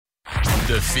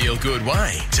The feel-good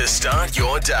way to start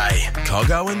your day.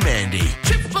 Coggo and Mandy.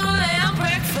 Triple M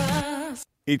breakfast.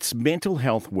 It's Mental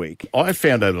Health Week. I've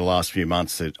found over the last few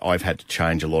months that I've had to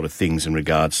change a lot of things in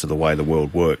regards to the way the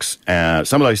world works.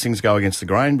 Some of those things go against the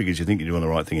grain because you think you're doing the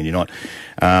right thing and you're not.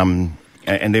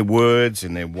 And their words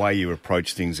and their way you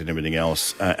approach things and everything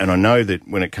else. And I know that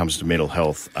when it comes to mental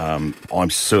health, I'm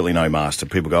certainly no master.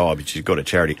 People go, oh, but you've got a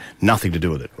charity. Nothing to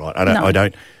do with it,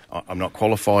 right? I'm not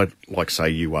qualified like, say,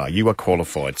 you are. You are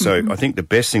qualified. So I think the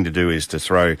best thing to do is to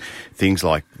throw things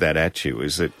like that at you.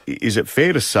 Is it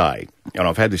fair to say, and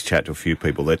I've had this chat to a few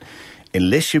people, that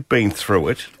unless you've been through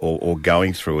it or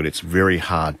going through it, it's very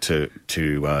hard to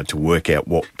work out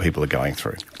what people are going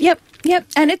through. Yep,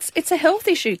 and it's a health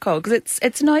issue, Cogs.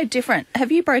 It's no different.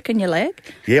 Have you broken your leg?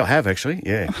 Yeah, I have actually.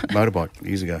 Yeah, motorbike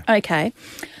years ago. Okay.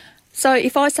 So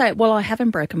if I say, well, I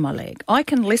haven't broken my leg, I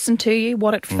can listen to you,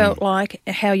 what it felt like,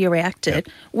 how you reacted. Yep.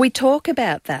 We talk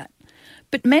about that.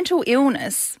 But mental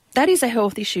illness, that is a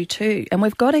health issue too, and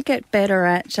we've got to get better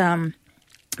at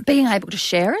being able to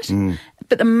share it.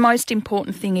 But the most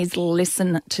important thing is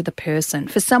listen to the person.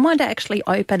 For someone to actually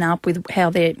open up with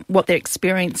what they're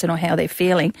experiencing or how they're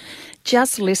feeling,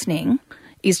 just listening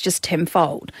is just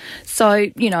tenfold.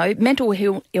 So, mental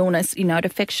illness, it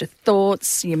affects your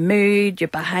thoughts, your mood, your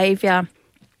behaviour,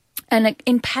 and it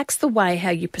impacts the way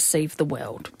how you perceive the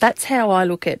world. That's how I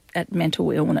look at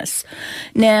mental illness.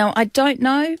 Now, I don't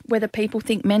know whether people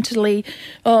think mentally,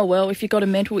 oh, well, if you've got a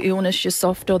mental illness, you're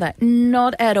soft or that.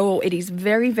 Not at all. It is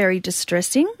very, very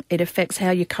distressing. It affects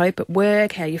how you cope at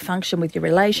work, how you function with your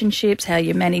relationships, how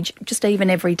you manage just even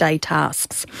everyday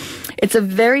tasks. It's a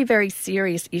very, very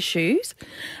serious issues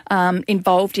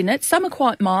involved in it. Some are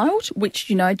quite mild, which,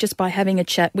 just by having a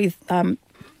chat with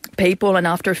people and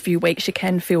after a few weeks you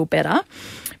can feel better.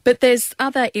 But there's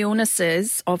other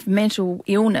illnesses of mental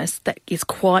illness that is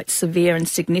quite severe and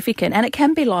significant, and it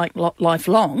can be like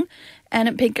lifelong, and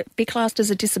it be classed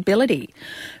as a disability.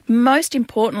 Most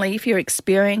importantly, if you're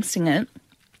experiencing it,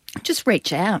 just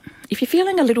reach out. If you're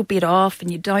feeling a little bit off and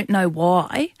you don't know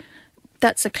why,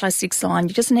 that's a classic sign.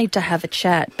 You just need to have a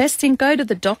chat. Best thing, go to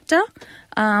the doctor.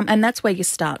 And that's where you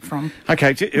start from.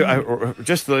 Okay,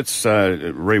 just let's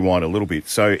rewind a little bit.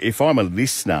 So if I'm a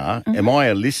listener, am I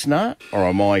a listener or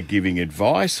am I giving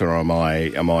advice or am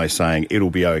I saying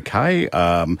it'll be okay?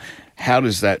 How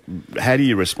do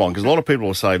you respond? Because a lot of people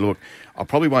will say, look, I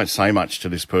probably won't say much to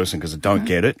this person because I don't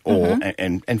get it, or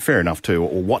and fair enough too,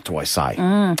 or what do I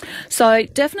say? So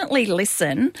definitely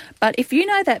listen, but if you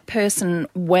know that person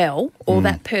well, or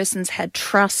that person's had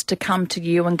trust to come to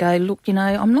you and go, look,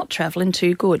 I'm not travelling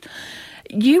too good,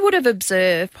 you would have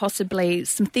observed possibly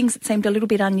some things that seemed a little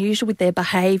bit unusual with their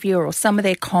behaviour or some of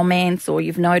their comments, or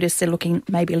you've noticed they're looking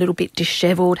maybe a little bit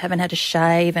dishevelled, haven't had a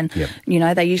shave, and,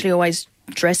 they usually always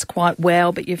dress quite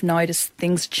well, but you've noticed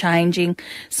things changing.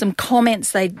 Some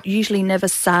comments they usually never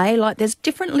say, like there's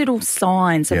different little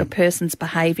signs of a person's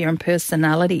behaviour and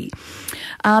personality.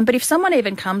 But if someone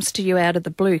even comes to you out of the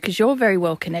blue, because you're very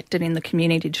well connected in the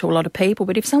community to a lot of people,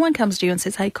 but if someone comes to you and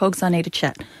says, hey, Cogs, I need a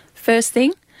chat, first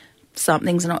thing,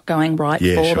 something's not going right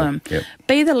for them. Yep.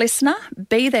 Be the listener,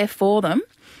 be there for them.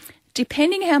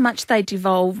 Depending how much they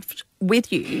devolved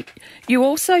with you, you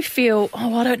also feel,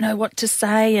 oh, I don't know what to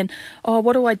say, and, oh,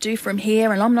 what do I do from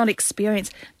here, and I'm not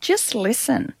experienced. Just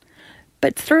listen.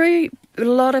 But through a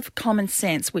lot of common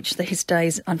sense, which these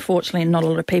days, unfortunately, not a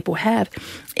lot of people have,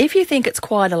 if you think it's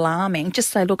quite alarming, just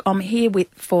say, look, I'm here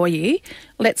for you.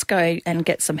 Let's go and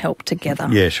get some help together.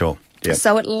 Yeah, sure. Yep.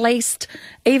 So at least,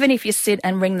 even if you sit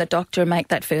and ring the doctor and make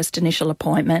that first initial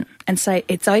appointment and say,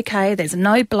 it's okay, there's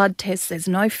no blood tests, there's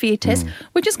no fear test,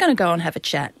 we're just going to go and have a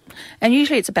chat. And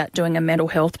usually it's about doing a mental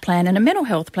health plan. And a mental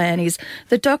health plan is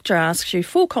the doctor asks you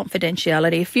full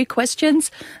confidentiality, a few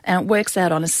questions, and it works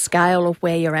out on a scale of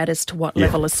where you're at as to what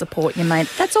level of support you need.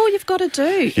 That's all you've got to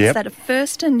do. It's that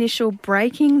first initial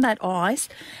breaking that ice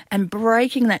and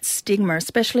breaking that stigma,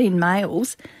 especially in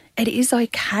males. It is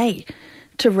okay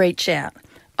to reach out.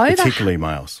 Particularly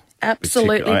males.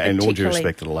 Absolutely. And all due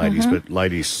respect to the ladies, but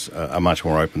ladies are much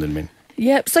more open than men.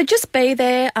 Yep. So just be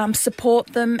there,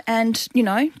 support them, and,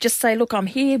 just say, look, I'm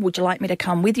here. Would you like me to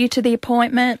come with you to the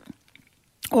appointment?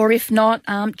 Or if not,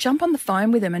 jump on the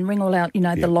phone with them and ring all out,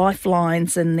 the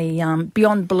lifelines and the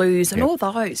Beyond Blues and all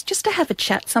those. Just to have a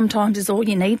chat sometimes is all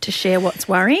you need to share what's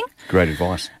worrying. Great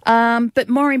advice. But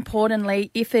more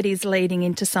importantly, if it is leading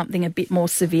into something a bit more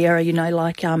severe,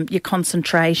 like your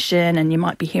concentration, and you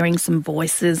might be hearing some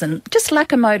voices and just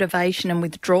lack of motivation and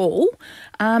withdrawal,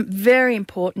 very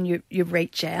important you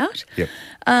reach out. Yep.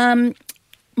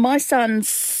 My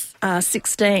son's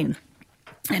 16.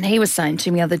 And he was saying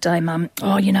to me the other day, Mum,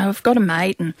 I've got a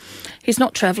mate and he's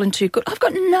not travelling too good. I've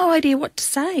got no idea what to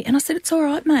say. And I said, it's all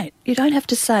right, mate. You don't have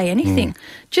to say anything.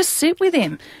 Just sit with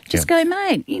him. Just go,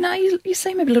 mate, you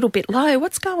seem a little bit low.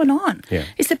 What's going on? Yeah.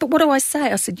 He said, but what do I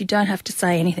say? I said, you don't have to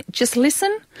say anything. Just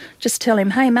listen. Just tell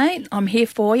him, hey, mate, I'm here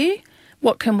for you.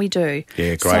 What can we do?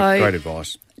 Yeah, great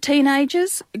advice.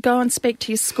 Teenagers, go and speak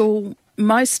to your school.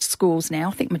 Most schools now,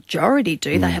 I think majority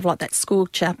do, they have like that school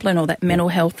chaplain or that mental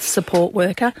health support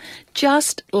worker.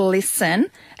 Just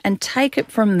listen and take it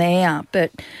from there.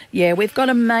 But, yeah, we've got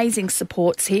amazing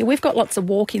supports here. We've got lots of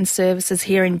walk-in services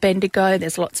here in Bendigo.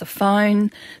 There's lots of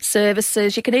phone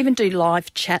services. You can even do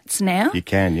live chats now. You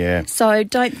can, yeah. So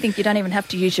don't think you don't even have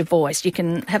to use your voice. You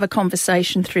can have a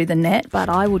conversation through the net, but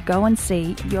I would go and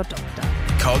see your doctor.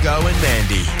 Coggo and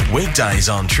Mandy. Weekdays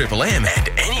on Triple M and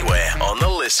anywhere on the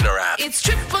Listener app. It's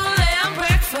Triple M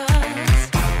breakfast.